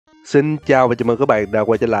Xin chào và chào mừng các bạn đã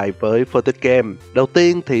quay trở lại với Phân Tích Game. Đầu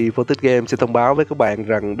tiên thì Phân Tích Game sẽ thông báo với các bạn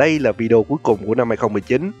rằng đây là video cuối cùng của năm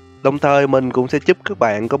 2019. Đồng thời mình cũng sẽ giúp các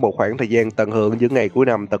bạn có một khoảng thời gian tận hưởng những ngày cuối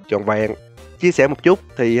năm thật trọn vẹn. Chia sẻ một chút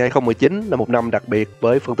thì 2019 là một năm đặc biệt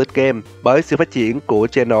với Phân Tích Game bởi sự phát triển của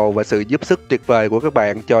channel và sự giúp sức tuyệt vời của các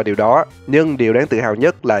bạn cho điều đó. Nhưng điều đáng tự hào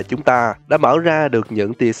nhất là chúng ta đã mở ra được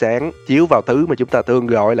những tia sáng chiếu vào thứ mà chúng ta thường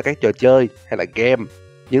gọi là các trò chơi hay là game.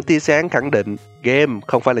 Những tia sáng khẳng định game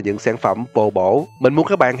không phải là những sản phẩm vô bổ. Mình muốn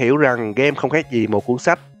các bạn hiểu rằng game không khác gì một cuốn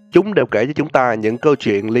sách. Chúng đều kể cho chúng ta những câu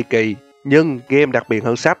chuyện ly kỳ. Nhưng game đặc biệt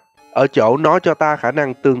hơn sách ở chỗ nó cho ta khả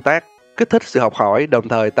năng tương tác, kích thích sự học hỏi, đồng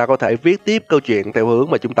thời ta có thể viết tiếp câu chuyện theo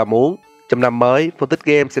hướng mà chúng ta muốn. Trong năm mới, Phân Tích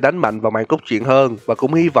Game sẽ đánh mạnh vào mảng cốt truyện hơn và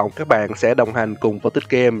cũng hy vọng các bạn sẽ đồng hành cùng Phân Tích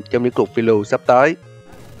Game trong những cuộc phiêu lưu sắp tới.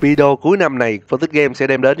 Video cuối năm này, Phân Tích Game sẽ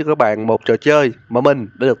đem đến cho các bạn một trò chơi mà mình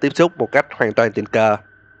đã được tiếp xúc một cách hoàn toàn tình cờ.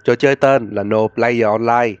 Trò chơi tên là No Player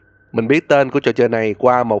Online. Mình biết tên của trò chơi này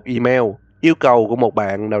qua một email yêu cầu của một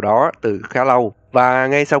bạn nào đó từ khá lâu. Và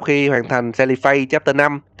ngay sau khi hoàn thành Salify Chapter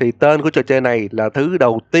 5 thì tên của trò chơi này là thứ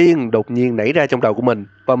đầu tiên đột nhiên nảy ra trong đầu của mình.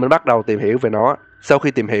 Và mình bắt đầu tìm hiểu về nó. Sau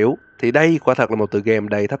khi tìm hiểu thì đây quả thật là một tựa game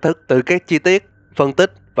đầy thách thức. Từ các chi tiết, phân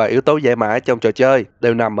tích và yếu tố giải mã trong trò chơi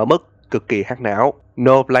đều nằm ở mức cực kỳ hack não.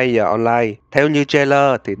 No Player Online. Theo như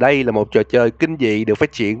trailer thì đây là một trò chơi kinh dị được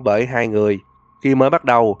phát triển bởi hai người. Khi mới bắt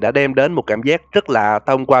đầu đã đem đến một cảm giác rất lạ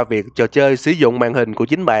thông qua việc trò chơi sử dụng màn hình của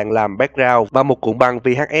chính bạn làm background và một cuộn băng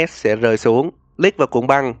VHS sẽ rơi xuống. Click vào cuộn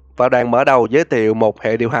băng và đoạn mở đầu giới thiệu một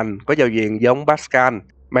hệ điều hành có giao diện giống Pascal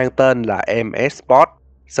mang tên là MS Sport.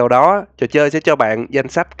 Sau đó, trò chơi sẽ cho bạn danh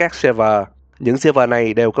sách các server. Những server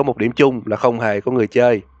này đều có một điểm chung là không hề có người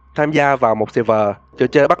chơi. Tham gia vào một server, trò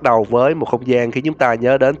chơi bắt đầu với một không gian khiến chúng ta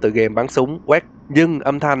nhớ đến tựa game bắn súng quét, nhưng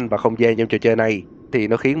âm thanh và không gian trong trò chơi này thì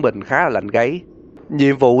nó khiến mình khá là lạnh gáy.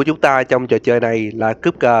 Nhiệm vụ của chúng ta trong trò chơi này là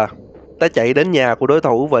cướp cờ. Ta chạy đến nhà của đối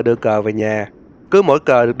thủ và đưa cờ về nhà. Cứ mỗi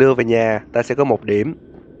cờ được đưa về nhà, ta sẽ có 1 điểm.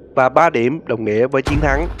 Và 3 điểm đồng nghĩa với chiến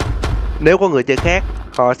thắng. Nếu có người chơi khác,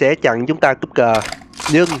 họ sẽ chặn chúng ta cướp cờ.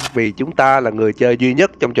 Nhưng vì chúng ta là người chơi duy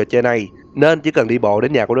nhất trong trò chơi này, nên chỉ cần đi bộ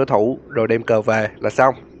đến nhà của đối thủ rồi đem cờ về là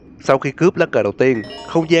xong. Sau khi cướp lá cờ đầu tiên,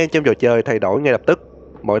 không gian trong trò chơi thay đổi ngay lập tức.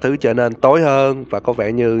 Mọi thứ trở nên tối hơn và có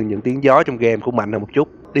vẻ như những tiếng gió trong game cũng mạnh hơn một chút.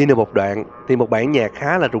 Đi được một đoạn thì một bản nhạc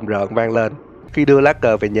khá là rùng rợn vang lên. Khi đưa lá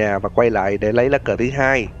cờ về nhà và quay lại để lấy lá cờ thứ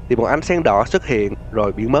hai thì một ánh sáng đỏ xuất hiện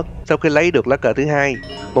rồi biến mất. Sau khi lấy được lá cờ thứ hai,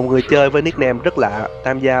 một người chơi với nickname rất lạ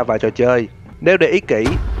tham gia vào trò chơi. Nếu để ý kỹ,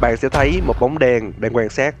 bạn sẽ thấy một bóng đen đang quan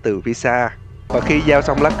sát từ phía xa. Và khi giao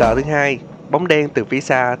xong lá cờ thứ hai, bóng đen từ phía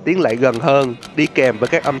xa tiến lại gần hơn, đi kèm với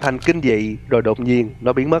các âm thanh kinh dị, rồi đột nhiên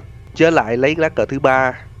nó biến mất. Trở lại lấy lá cờ thứ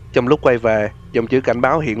ba. Trong lúc quay về, dòng chữ cảnh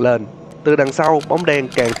báo hiện lên. Từ đằng sau, bóng đen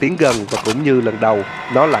càng tiến gần và cũng như lần đầu,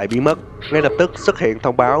 nó lại biến mất. Ngay lập tức xuất hiện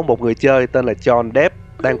thông báo một người chơi tên là John Depp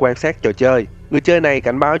đang quan sát trò chơi. Người chơi này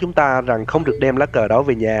cảnh báo chúng ta rằng không được đem lá cờ đó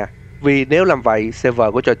về nhà, vì nếu làm vậy,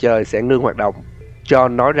 server của trò chơi sẽ ngưng hoạt động.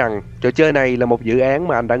 John nói rằng trò chơi này là một dự án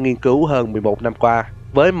mà anh đã nghiên cứu hơn 11 năm qua.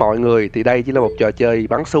 Với mọi người thì đây chỉ là một trò chơi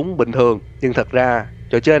bắn súng bình thường, nhưng thật ra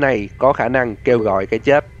trò chơi này có khả năng kêu gọi cái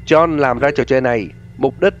chết. John làm ra trò chơi này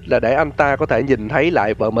mục đích là để anh ta có thể nhìn thấy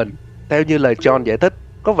lại vợ mình. Theo như lời John giải thích,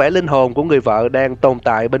 có vẻ linh hồn của người vợ đang tồn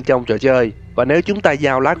tại bên trong trò chơi, và nếu chúng ta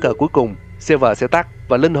giao lá cờ cuối cùng, server sẽ tắt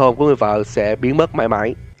và linh hồn của người vợ sẽ biến mất mãi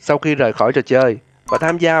mãi. Sau khi rời khỏi trò chơi và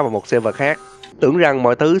tham gia vào một server khác, tưởng rằng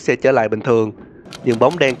mọi thứ sẽ trở lại bình thường, nhưng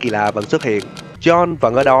bóng đen kỳ lạ vẫn xuất hiện. John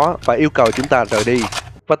vẫn ở đó và yêu cầu chúng ta rời đi.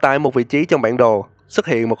 Và tại một vị trí trong bản đồ xuất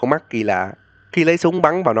hiện một con mắt kỳ lạ. Khi lấy súng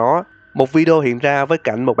bắn vào nó, một video hiện ra với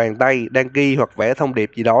cảnh một bàn tay đang ghi hoặc vẽ thông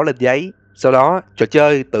điệp gì đó lên giấy. Sau đó, trò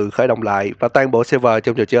chơi tự khởi động lại và toàn bộ server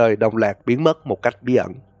trong trò chơi đồng loạt biến mất một cách bí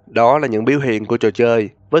ẩn. Đó là những biểu hiện của trò chơi.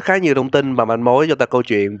 Với khá nhiều thông tin và manh mối cho ta câu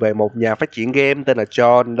chuyện về một nhà phát triển game tên là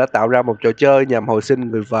John đã tạo ra một trò chơi nhằm hồi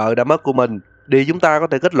sinh người vợ đã mất của mình. Điều chúng ta có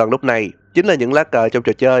thể kết luận lúc này chính là những lá cờ trong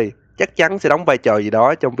trò chơi chắc chắn sẽ đóng vai trò gì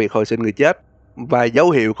đó trong việc hồi sinh người chết. Và dấu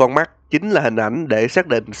hiệu con mắt chính là hình ảnh để xác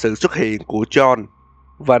định sự xuất hiện của John.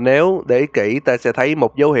 Và nếu để ý kỹ, ta sẽ thấy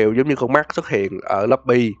một dấu hiệu giống như con mắt xuất hiện ở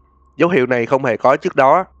lobby. Dấu hiệu này không hề có trước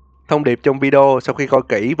đó. Thông điệp trong video sau khi coi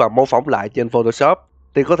kỹ và mô phỏng lại trên Photoshop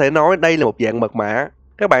thì có thể nói đây là một dạng mật mã.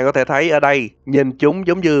 Các bạn có thể thấy ở đây, nhìn chúng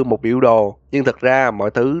giống như một biểu đồ, nhưng thật ra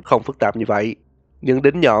mọi thứ không phức tạp như vậy. Những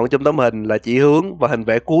đính nhọn trong tấm hình là chỉ hướng và hình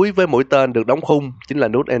vẽ cuối với mũi tên được đóng khung chính là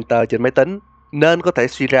nút Enter trên máy tính. Nên có thể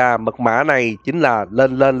suy ra mật mã này chính là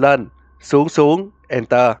lên, xuống,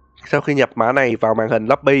 Enter. Sau khi nhập mã này vào màn hình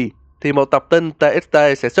lobby thì một tập tin TXT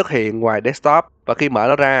sẽ xuất hiện ngoài desktop, và khi mở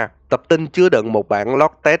nó ra, tập tin chứa đựng một bản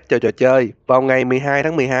log test cho trò chơi vào ngày 12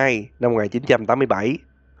 tháng 12 năm 1987.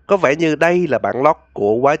 Có vẻ như đây là bản log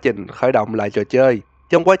của quá trình khởi động lại trò chơi.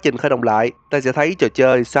 Trong quá trình khởi động lại, ta sẽ thấy trò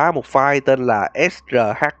chơi xóa một file tên là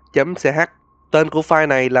srh.ch. Tên của file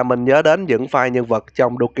này là mình nhớ đến những file nhân vật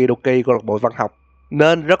trong Doki Doki câu lạc bộ văn học.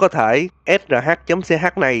 Nên rất có thể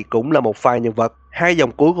srh.ch này cũng là một file nhân vật. Hai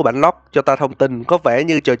dòng cuối của bản log cho ta thông tin có vẻ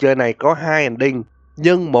như trò chơi này có hai ending,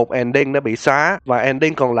 nhưng một ending đã bị xóa và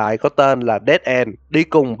ending còn lại có tên là Dead End, đi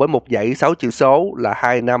cùng với một dãy 6 chữ số là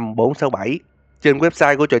 25467. Trên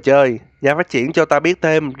website của trò chơi, nhà phát triển cho ta biết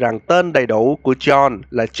thêm rằng tên đầy đủ của John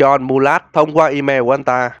là John Mulat thông qua email của anh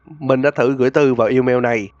ta. Mình đã thử gửi thư vào email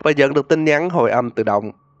này và nhận được tin nhắn hồi âm tự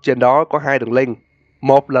động. Trên đó có hai đường link.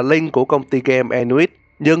 Một là link của công ty game Inuit,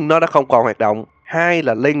 nhưng nó đã không còn hoạt động. Hai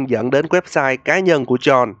là link dẫn đến website cá nhân của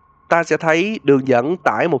John. Ta sẽ thấy đường dẫn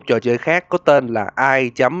tải một trò chơi khác có tên là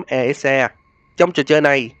i.exe. Trong trò chơi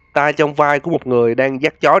này, ta trong vai của một người đang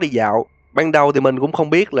dắt chó đi dạo. Ban đầu thì mình cũng không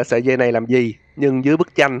biết là sợi dây này làm gì, nhưng dưới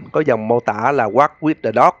bức tranh có dòng mô tả là Walk with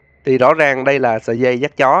the dog, thì rõ ràng đây là sợi dây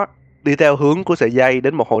dắt chó. Đi theo hướng của sợi dây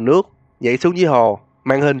đến một hồ nước, nhảy xuống dưới hồ,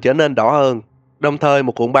 màn hình trở nên đỏ hơn. Đồng thời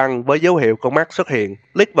một cuộn băng với dấu hiệu con mắt xuất hiện.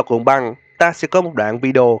 Click vào cuộn băng, ta sẽ có một đoạn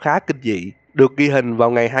video khá kinh dị, được ghi hình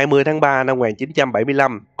vào ngày 20 tháng 3 năm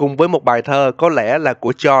 1975, cùng với một bài thơ có lẽ là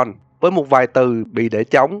của John, với một vài từ bị để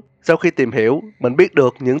trống. Sau khi tìm hiểu, mình biết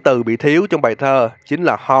được những từ bị thiếu trong bài thơ chính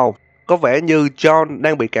là how. Có vẻ như John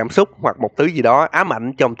đang bị cảm xúc hoặc một thứ gì đó ám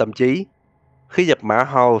ảnh trong tâm trí. Khi nhập mã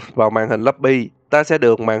house vào màn hình lobby, ta sẽ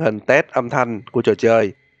được màn hình test âm thanh của trò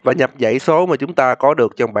chơi và nhập dãy số mà chúng ta có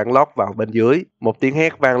được trong bản log vào bên dưới. Một tiếng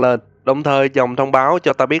hét vang lên, đồng thời dòng thông báo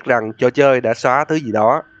cho ta biết rằng trò chơi đã xóa thứ gì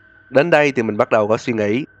đó. Đến đây thì mình bắt đầu có suy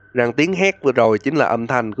nghĩ rằng tiếng hét vừa rồi chính là âm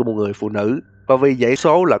thanh của một người phụ nữ, và vì dãy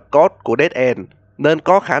số là code của Dead End nên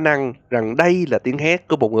có khả năng rằng đây là tiếng hét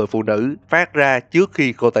của một người phụ nữ phát ra trước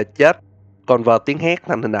khi cô ta chết. Còn vào tiếng hét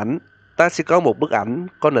thành hình ảnh, ta sẽ có một bức ảnh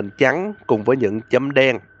có nền trắng cùng với những chấm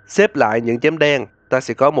đen. Xếp lại những chấm đen, ta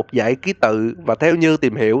sẽ có một dãy ký tự, và theo như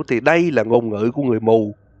tìm hiểu thì đây là ngôn ngữ của người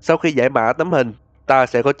mù. Sau khi giải mã tấm hình, ta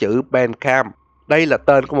sẽ có chữ Bandcamp. Đây là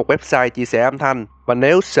tên của một website chia sẻ âm thanh, và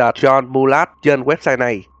nếu search John Mulat trên website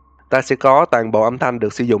này, ta sẽ có toàn bộ âm thanh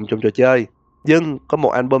được sử dụng trong trò chơi. Nhưng có một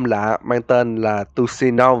album lạ mang tên là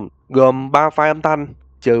Tusinon, gồm 3 file âm thanh,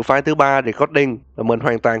 trừ file thứ 3 recording, và mình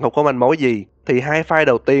hoàn toàn không có manh mối gì. Thì hai file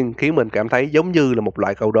đầu tiên khiến mình cảm thấy giống như là một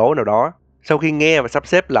loại câu đố nào đó. Sau khi nghe và sắp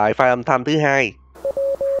xếp lại file âm thanh thứ hai,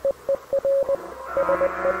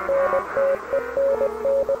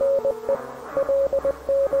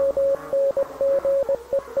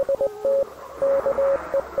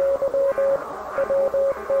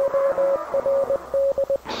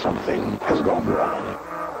 Something has gone wrong.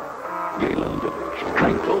 Galen village,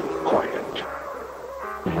 tranquil, quiet.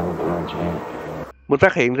 mình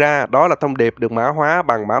phát hiện ra đó là thông điệp được mã hóa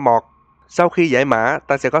bằng mã mọt. Sau khi giải mã,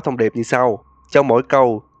 ta sẽ có thông điệp như sau. Trong mỗi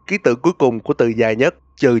câu, ký tự cuối cùng của từ dài nhất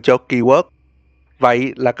trừ cho keyword.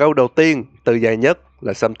 Vậy là câu đầu tiên, từ dài nhất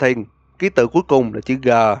là something, ký tự cuối cùng là chữ G.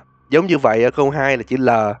 Giống như vậy ở câu 2 là chữ L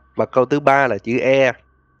và câu thứ 3 là chữ E.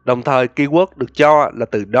 Đồng thời keyword được cho là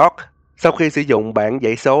từ dog. Sau khi sử dụng bảng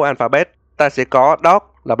dãy số alphabet, ta sẽ có dog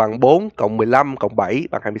là bằng 4 cộng 15 cộng 7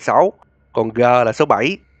 bằng 26. Còn G là số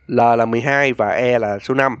 7, L là 12 và E là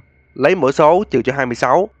số 5. Lấy mỗi số trừ cho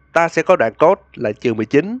 26, ta sẽ có đoạn code là trừ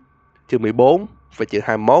 19, trừ 14 và trừ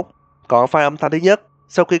 21. Còn file âm thanh thứ nhất,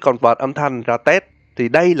 sau khi convert âm thanh ra test, thì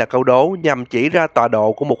đây là câu đố nhằm chỉ ra tọa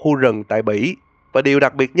độ của một khu rừng tại Bỉ. Và điều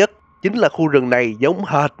đặc biệt nhất chính là khu rừng này giống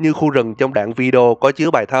hệt như khu rừng trong đoạn video có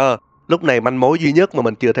chứa bài thơ. Lúc này manh mối duy nhất mà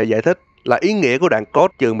mình chưa thể giải thích là ý nghĩa của đoạn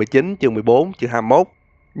code trừ 19, trừ 14, trừ 21.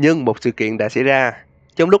 Nhưng một sự kiện đã xảy ra.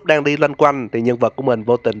 Trong lúc đang đi loanh quanh thì nhân vật của mình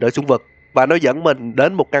vô tình rơi xuống vực, và nó dẫn mình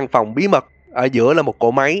đến một căn phòng bí mật. Ở giữa là một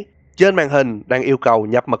cỗ máy. Trên màn hình đang yêu cầu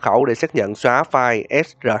nhập mật khẩu để xác nhận xóa file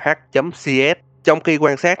srh.cs. Trong khi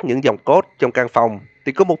quan sát những dòng code trong căn phòng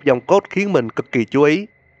thì có một dòng code khiến mình cực kỳ chú ý.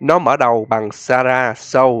 Nó mở đầu bằng Sarah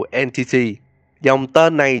Soul Entity. Dòng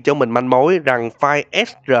tên này cho mình manh mối rằng file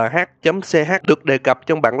srh.ch được đề cập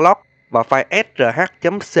trong bản log và file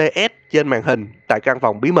srh.cs trên màn hình tại căn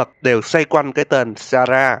phòng bí mật đều xoay quanh cái tên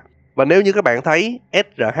Sarah. Và nếu như các bạn thấy,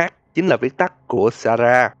 srh chính là viết tắt của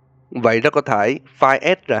Sarah. Vậy rất có thể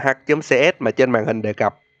file srh.cs mà trên màn hình đề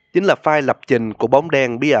cập chính là file lập trình của bóng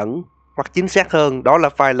đen bí ẩn. Hoặc chính xác hơn, đó là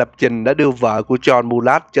file lập trình đã đưa vợ của John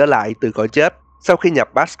Mulat trở lại từ cõi chết. Sau khi nhập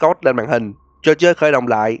passcode lên màn hình, trò chơi khởi động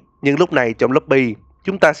lại, nhưng lúc này trong lobby,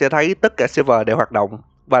 chúng ta sẽ thấy tất cả server đều hoạt động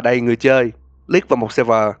và đầy người chơi. Click vào một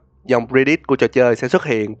server, dòng predict của trò chơi sẽ xuất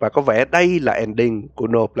hiện và có vẻ đây là ending của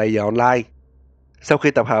No Player Online. Sau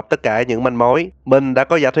khi tập hợp tất cả những manh mối, mình đã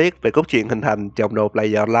có giả thuyết về cốt truyện hình thành trong No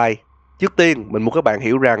Player Online. Trước tiên, mình muốn các bạn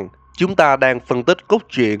hiểu rằng Chúng ta đang phân tích cốt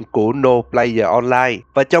truyện của No Player Online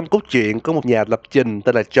và trong cốt truyện có một nhà lập trình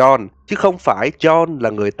tên là John, chứ không phải John là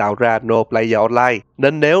người tạo ra No Player Online,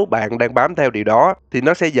 nên nếu bạn đang bám theo điều đó thì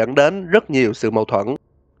nó sẽ dẫn đến rất nhiều sự mâu thuẫn.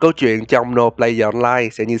 Câu chuyện trong No Player Online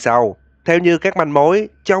sẽ như sau. Theo như các manh mối,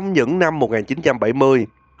 trong những năm 1970,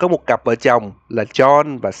 có một cặp vợ chồng là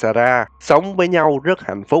John và Sarah sống với nhau rất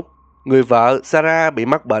hạnh phúc. Người vợ Sarah bị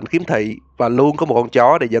mắc bệnh khiếm thị và luôn có một con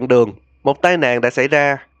chó để dẫn đường. Một tai nạn đã xảy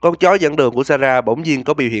ra, con chó dẫn đường của Sarah bỗng nhiên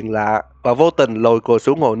có biểu hiện lạ và vô tình lôi cô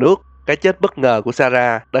xuống hồ nước. Cái chết bất ngờ của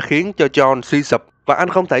Sarah đã khiến cho John suy sụp và anh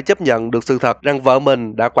không thể chấp nhận được sự thật rằng vợ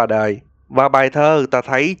mình đã qua đời. Và bài thơ ta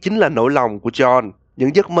thấy chính là nỗi lòng của John.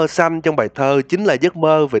 Những giấc mơ xanh trong bài thơ chính là giấc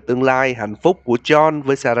mơ về tương lai hạnh phúc của John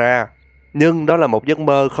với Sarah. Nhưng đó là một giấc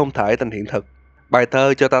mơ không thể thành hiện thực. Bài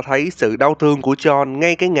thơ cho ta thấy sự đau thương của John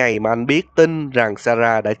ngay cái ngày mà anh biết tin rằng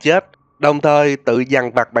Sarah đã chết, đồng thời tự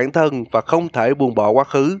dằn vặt bản thân và không thể buông bỏ quá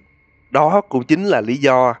khứ. Đó cũng chính là lý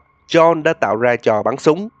do John đã tạo ra trò bắn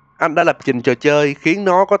súng. Anh đã lập trình trò chơi khiến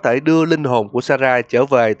nó có thể đưa linh hồn của Sarah trở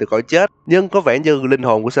về từ cõi chết, nhưng có vẻ như linh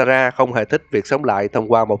hồn của Sarah không hề thích việc sống lại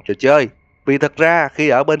thông qua một trò chơi. Vì thật ra khi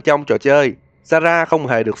ở bên trong trò chơi, Sarah không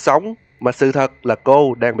hề được sống, mà sự thật là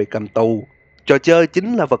cô đang bị cầm tù. Trò chơi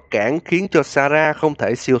chính là vật cản khiến cho Sarah không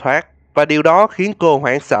thể siêu thoát, và điều đó khiến cô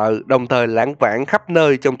hoảng sợ đồng thời lãng vảng khắp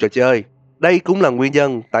nơi trong trò chơi. Đây cũng là nguyên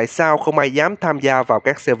nhân tại sao không ai dám tham gia vào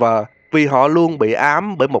các server, vì họ luôn bị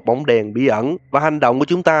ám bởi một bóng đèn bí ẩn, và hành động của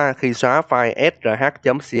chúng ta khi xóa file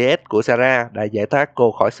srh.cs của Sarah đã giải thoát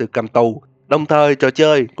cô khỏi sự cầm tù. Đồng thời trò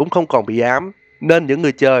chơi cũng không còn bị ám, nên những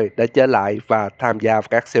người chơi đã trở lại và tham gia vào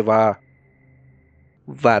các server.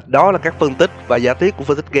 Và đó là các phân tích và giả thuyết của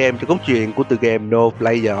Phân tích game cho cốt truyện của tựa game No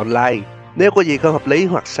Player Online. Nếu có gì không hợp lý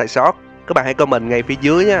hoặc sai sót, các bạn hãy comment ngay phía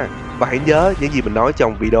dưới nha. Và hãy nhớ những gì mình nói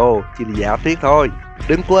trong video chỉ là giả thuyết thôi.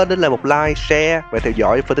 Đừng quên để lại một like, share và theo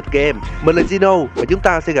dõi Phân tích game. Mình là Gino và chúng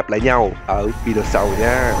ta sẽ gặp lại nhau ở video sau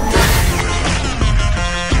nha.